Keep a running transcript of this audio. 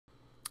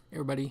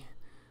Everybody,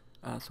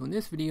 so in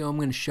this video I'm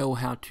going to show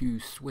how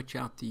to switch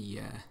out the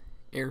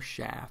air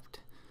shaft,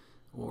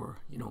 or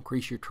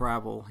increase your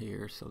travel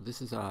here. So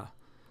this is a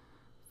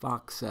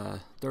Fox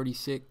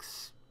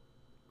 36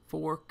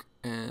 fork,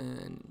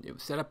 and it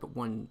was set up at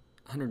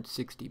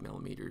 160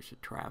 millimeters of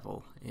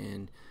travel,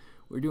 and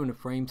we're doing a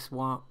frame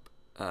swap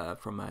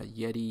from a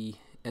Yeti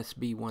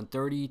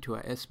SB130 to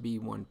a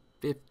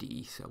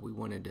SB150, so we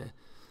wanted to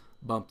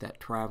bump that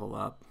travel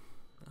up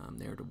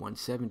there to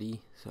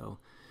 170. So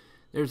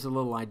there's a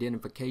little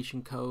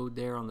identification code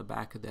there on the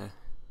back of the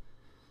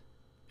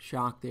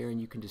shock there, and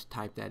you can just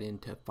type that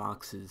into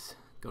Fox's,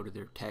 go to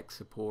their tech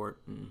support.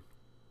 And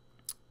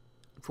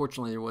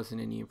unfortunately there wasn't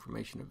any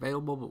information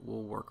available, but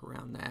we'll work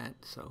around that.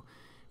 So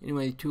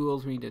anyway,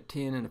 tools, we need a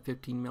 10 and a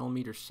 15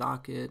 millimeter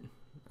socket.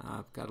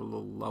 I've got a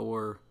little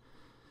lower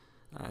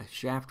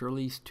shaft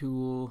release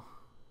tool,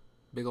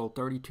 big old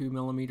 32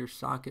 millimeter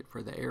socket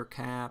for the air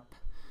cap.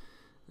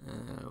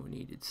 We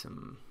needed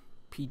some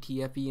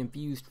PTFE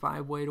infused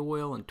 5-weight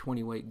oil and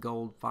 20-weight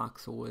gold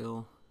Fox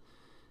oil.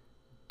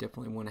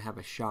 Definitely want to have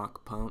a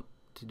shock pump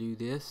to do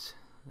this.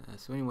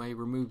 So anyway,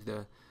 remove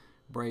the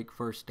brake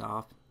first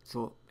off. It's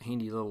a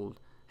handy little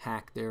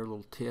hack there,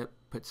 little tip.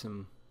 Put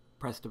some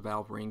press to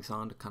valve rings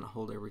on to kind of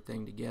hold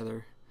everything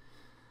together.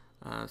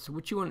 So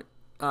what you want,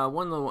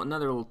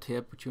 another little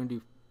tip, what you want to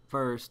do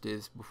first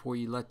is, before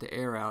you let the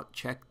air out,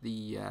 check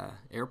the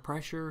air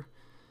pressure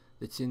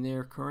that's in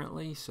there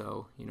currently.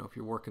 So if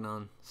you're working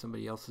on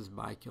somebody else's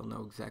bike, you'll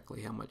know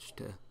exactly how much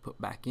to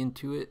put back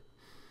into it.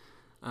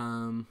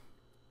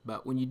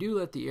 But when you do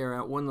let the air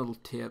out, one little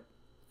tip,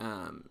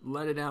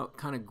 let it out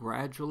kind of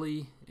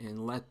gradually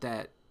and let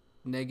that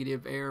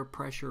negative air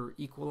pressure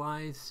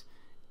equalize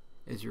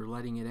as you're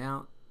letting it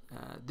out.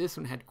 This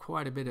one had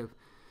quite a bit of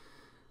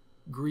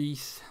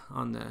grease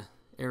on the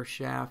air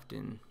shaft,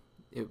 and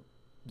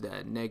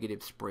the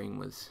negative spring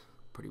was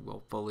pretty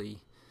well fully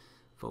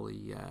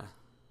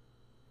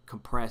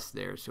compressed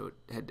there, so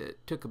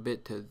it took a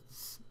bit to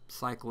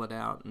cycle it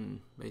out and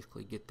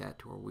basically get that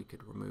to where we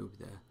could remove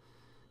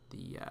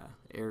the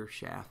air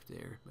shaft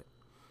there. But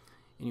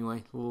anyway,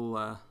 it's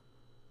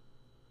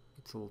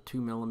a little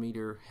 2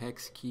 millimeter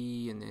hex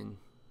key, and then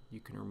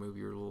you can remove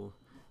your little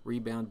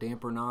rebound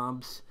damper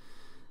knobs.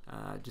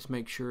 Just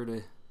make sure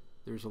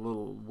there's a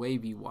little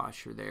wavy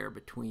washer there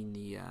between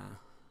the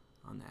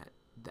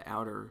the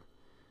outer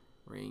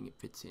ring. It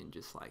fits in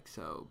just like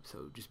so.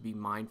 So just be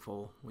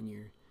mindful when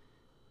you're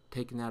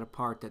taking that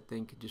apart. That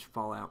thing could just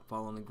fall out,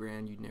 fall on the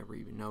ground. You'd never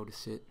even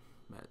notice it,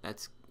 but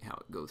that's how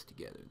it goes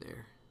together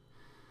there.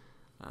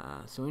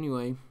 So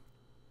anyway,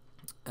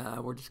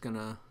 we're just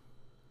gonna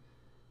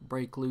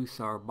break loose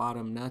our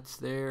bottom nuts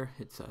there.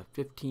 It's a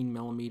 15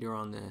 millimeter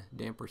on the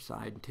damper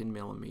side and 10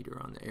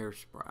 millimeter on the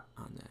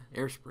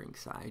air spring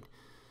side.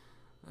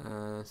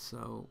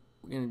 So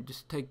we're gonna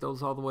just take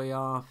those all the way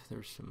off.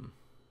 There's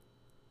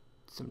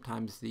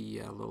sometimes the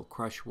little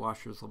crush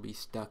washers will be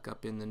stuck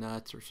up in the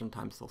nuts, or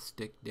sometimes they'll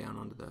stick down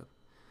onto the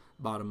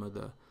bottom of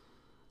the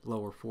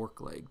lower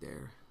fork leg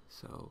there.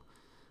 So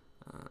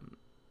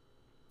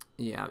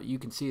yeah, you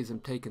can see as I'm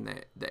taking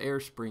the air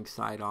spring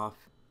side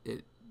off,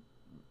 it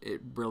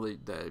really,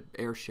 the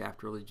air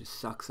shaft really just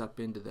sucks up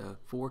into the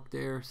fork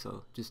there.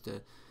 So just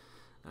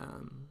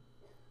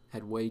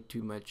had way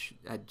too much,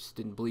 I just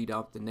didn't bleed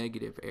off the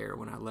negative air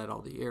when I let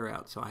all the air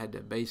out, so I had to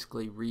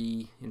basically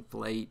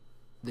re-inflate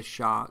the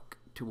shock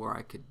to where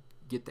I could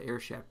get the air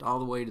shaft all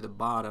the way to the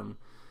bottom,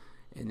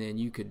 and then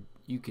you could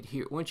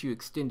hear, once you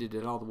extended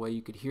it all the way,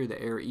 you could hear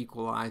the air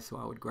equalize. So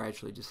I would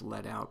gradually just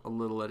let out a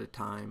little at a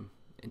time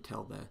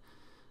until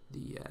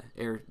the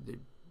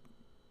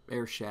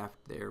air shaft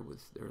there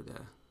was, or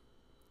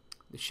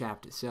the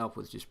shaft itself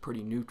was just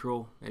pretty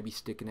neutral, maybe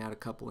sticking out a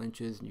couple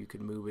inches, and you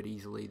could move it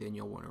easily. Then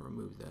you'll want to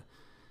remove the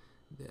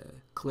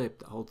clip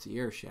that holds the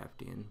air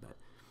shaft in. But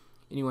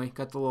anyway,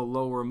 got the little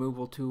lower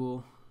removal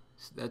tool.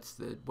 So that's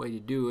the way to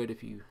do it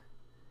if you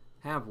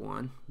have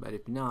one, but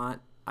if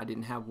not, I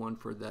didn't have one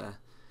for the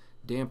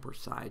damper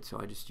side, so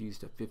I just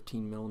used a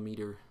 15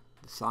 millimeter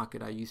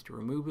socket I used to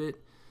remove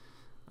it.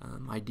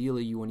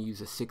 Ideally you want to use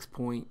a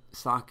 6-point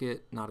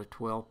socket, not a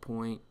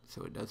 12-point,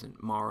 so it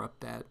doesn't mar up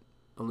that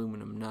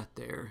aluminum nut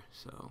there.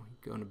 So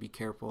you're going to be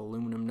careful,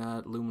 aluminum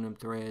nut, aluminum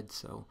thread.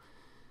 So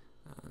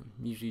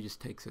usually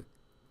just takes a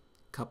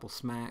couple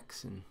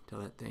smacks until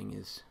that thing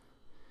is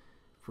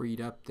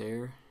freed up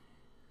there.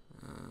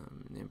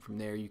 And then from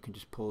there you can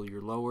just pull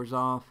your lowers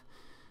off.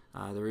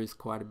 There is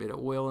quite a bit of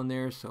oil in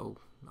there, so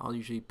I'll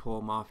usually pull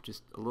them off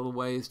just a little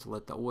ways to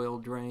let the oil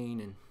drain,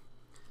 and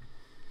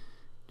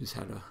just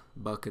had a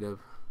bucket of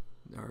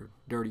our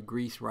dirty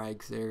grease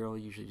rags there. I'll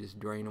usually just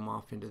drain them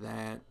off into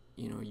that.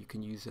 You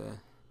can use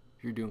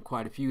if you're doing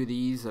quite a few of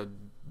these, a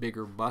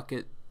bigger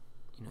bucket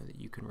that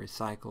you can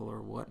recycle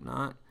or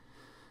whatnot.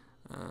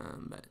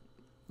 But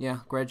yeah,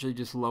 gradually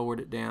just lowered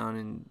it down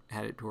and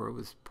had it to where it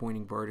was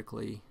pointing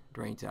vertically.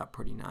 Drains out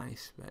pretty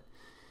nice. But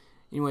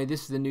anyway,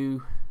 this is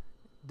the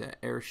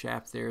air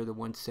shaft there, the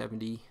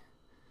 170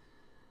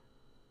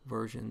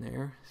 version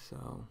there.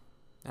 So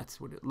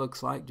that's what it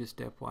looks like, just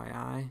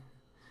FYI.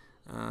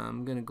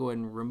 I'm going to go ahead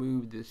and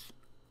remove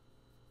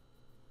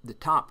the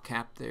top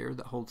cap there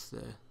that holds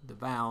the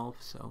valve.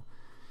 So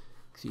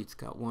see, it's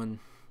got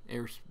one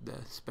the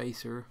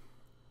spacer,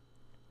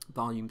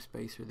 volume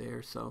spacer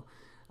there. So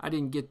I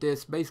didn't get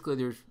this.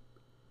 Basically,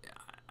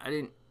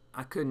 I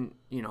couldn't,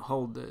 you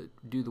know,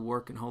 do the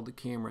work and hold the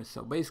camera.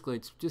 So basically,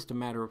 it's just a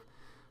matter of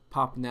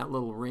popping that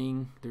little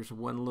ring. There's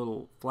one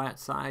little flat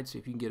side, so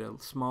if you can get a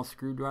small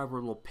screwdriver,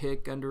 a little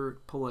pick under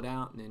it, pull it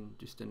out, and then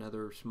just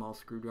another small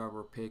screwdriver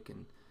or pick,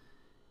 and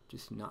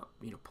just not,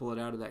 you know, pull it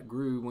out of that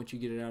groove. Once you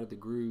get it out of the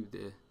groove,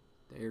 the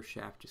air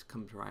shaft just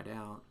comes right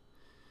out.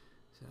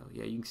 So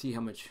yeah, you can see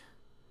how much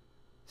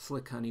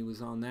slick honey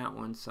was on that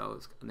one. So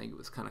I think it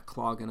was kind of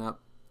clogging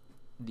up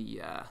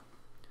the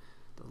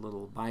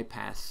little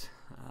bypass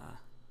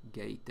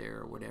gate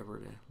there or whatever,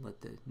 to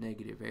let the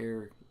negative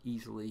air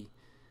easily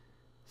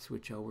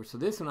switch over. So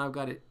this one, I've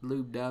got it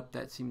lubed up.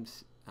 That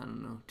seems, I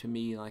don't know, to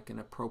me like an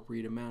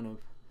appropriate amount of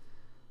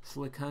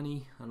slick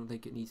honey. I don't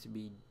think it needs to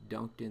be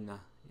dunked in the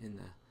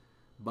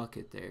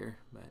bucket there,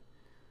 but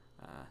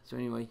so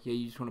anyway, yeah,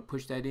 you just want to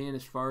push that in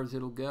as far as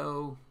it'll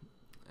go.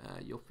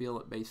 You'll feel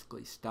it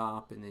basically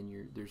stop, and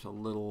then there's a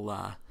little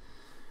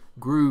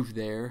groove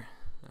there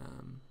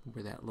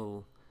where that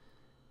little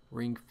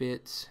ring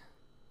fits.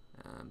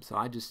 So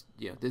I just,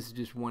 yeah, this is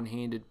just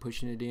one-handed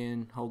pushing it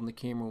in, holding the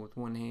camera with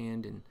one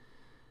hand and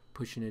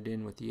pushing it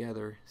in with the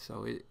other.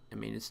 So I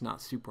mean, it's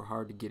not super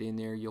hard to get in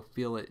there. You'll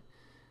feel it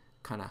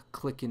kind of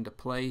click into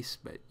place,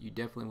 but you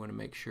definitely want to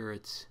make sure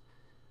it's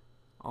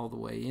all the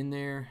way in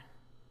there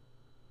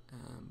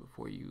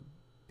before you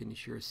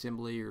finish your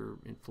assembly or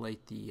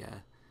inflate the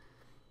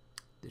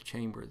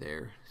chamber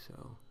there.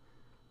 So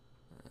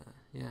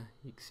yeah,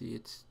 you can see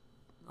it's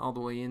all the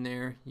way in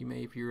there. You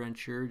may, if you're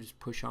unsure, just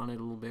push on it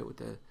a little bit with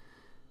the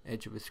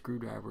edge of a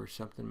screwdriver or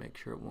something, make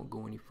sure it won't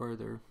go any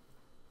further.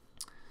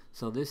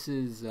 So this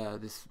is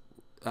this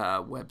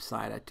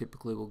website I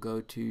typically will go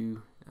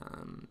to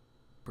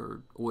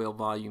for oil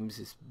volumes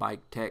is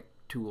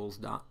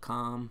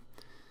biketechtools.com,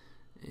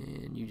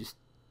 and you just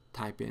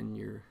type in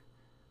your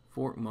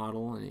fork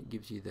model and it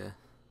gives you the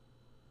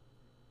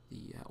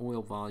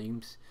oil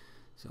volumes.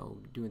 So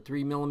doing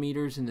 3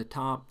 millimeters in the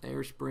top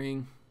air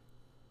spring.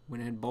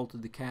 Went ahead and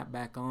bolted the cap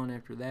back on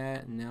after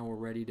that, and now we're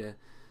ready to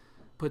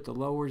put the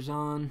lowers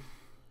on.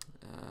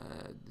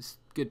 This is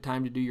a good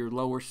time to do your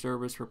lower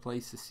service,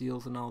 replace the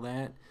seals and all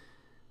that.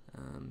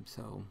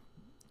 So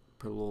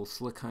put a little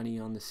slick honey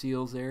on the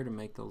seals there to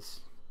make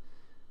those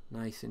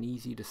nice and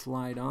easy to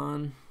slide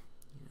on.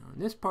 You know,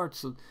 and this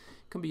part's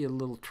can be a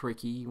little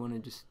tricky. You want to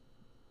just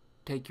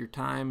take your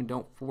time and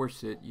don't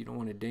force it. You don't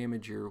want to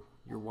damage your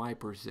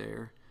wipers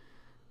there.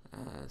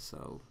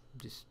 So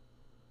just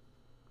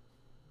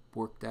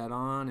work that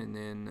on, and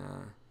then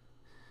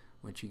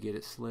once you get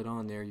it slid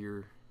on there,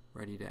 you're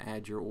ready to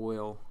add your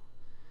oil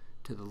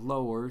to the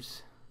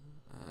lowers.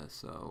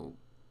 So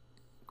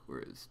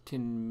whereas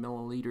 10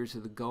 milliliters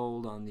of the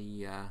gold on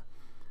the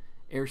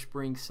air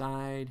spring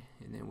side,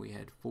 and then we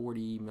had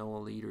 40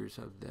 milliliters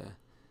of the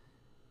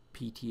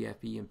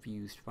PTFE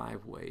infused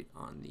 5-weight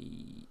on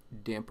the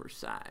damper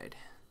side.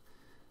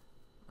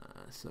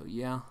 So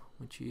yeah,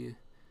 once you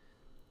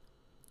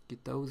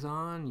get those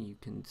on, you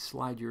can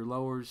slide your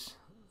lowers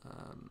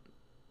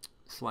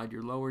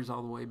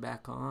all the way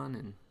back on,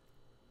 and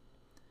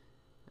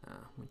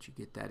once you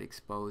get that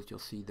exposed, you'll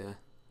see the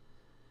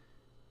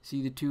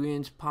 2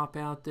 ends pop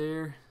out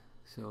there.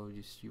 So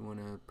just, you want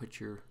to put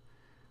your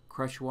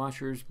crush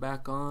washers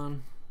back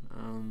on,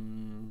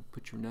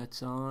 put your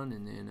nuts on,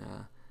 and then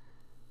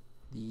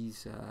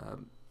these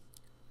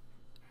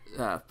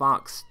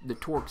Fox, the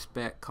torque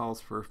spec calls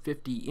for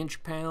 50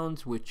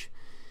 inch-pounds, which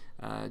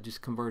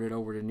just converted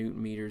over to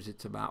Newton meters,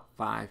 it's about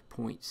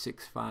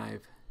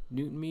 5.65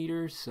 Newton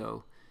meters.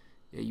 So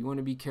yeah, you want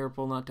to be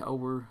careful not to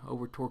over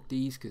torque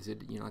these, because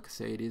it, you know, like I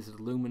say, it is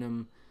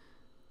aluminum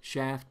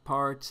shaft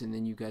parts, and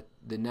then you got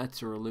the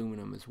nuts are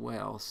aluminum as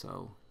well.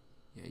 So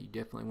yeah, you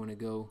definitely want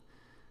to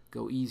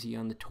go easy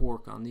on the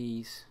torque on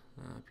these.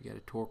 If you got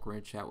a torque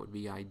wrench, that would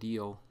be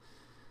ideal.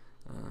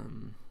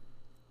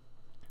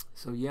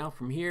 So yeah,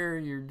 from here,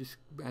 you're just,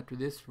 after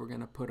this, we're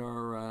gonna put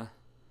our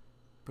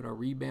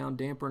rebound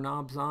damper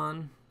knobs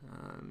on.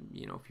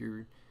 You know, if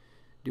you're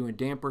doing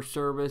damper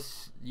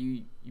service,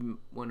 you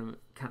want to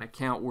kind of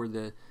count where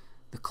the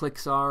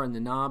clicks are in the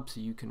knob, so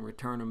you can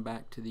return them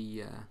back to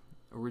the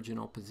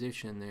original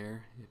position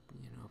there, if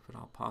at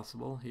all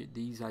possible.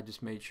 These, I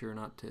just made sure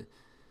not to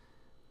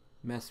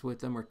mess with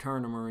them or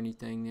turn them or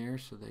anything there,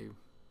 so they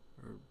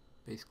are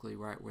basically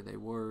right where they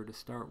were to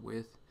start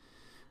with.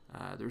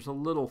 There's a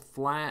little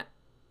flat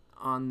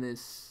on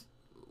this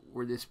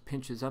where this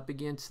pinches up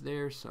against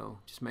there, so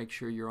just make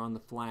sure you're on the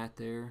flat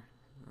there.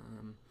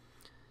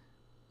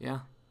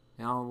 Yeah,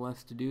 now all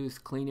left to do is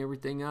clean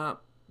everything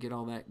up, get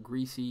all that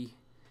greasy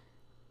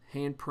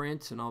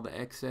handprints and all the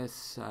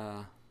excess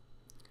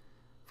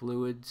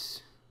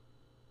fluids,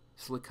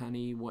 slick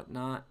honey,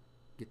 whatnot.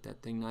 Get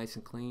that thing nice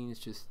and clean. It's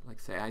just, like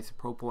I say,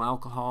 isopropyl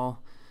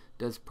alcohol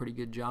does a pretty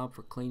good job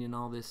for cleaning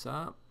all this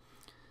up.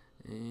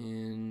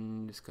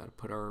 And just got to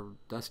put our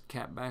dust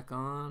cap back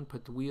on,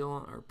 put the wheel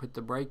on, or put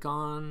the brake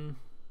on,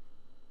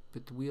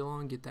 put the wheel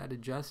on, get that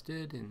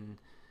adjusted, and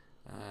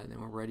then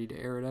we're ready to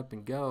air it up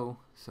and go.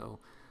 So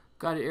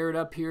got to air it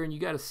up here, and you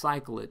got to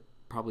cycle it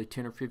probably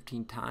 10 or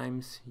 15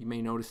 times. You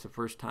may notice the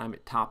first time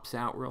it tops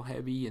out real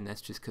heavy, and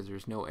that's just because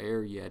there's no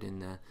air yet in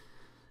the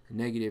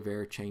negative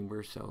air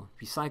chamber. So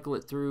if you cycle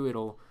it through,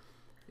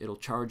 it'll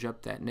charge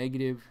up that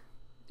negative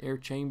air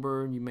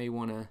chamber. You may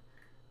want to,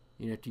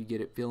 if you get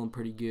it feeling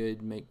pretty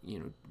good,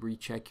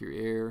 recheck your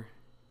air,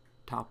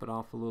 top it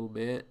off a little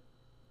bit,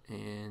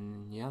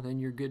 and yeah, then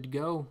you're good to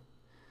go.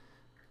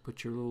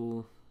 Put your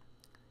little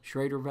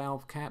Schrader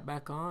valve cap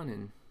back on,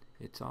 and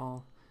it's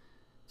all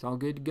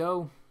good to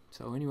go.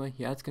 So anyway,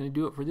 yeah, that's going to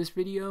do it for this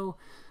video.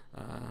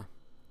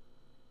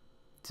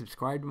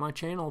 Subscribe to my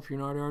channel if you're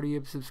not already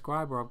a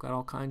subscriber. I've got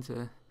all kinds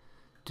of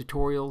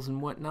tutorials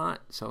and whatnot.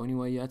 So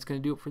anyway, yeah, that's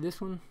going to do it for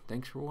this one.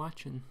 Thanks for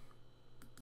watching.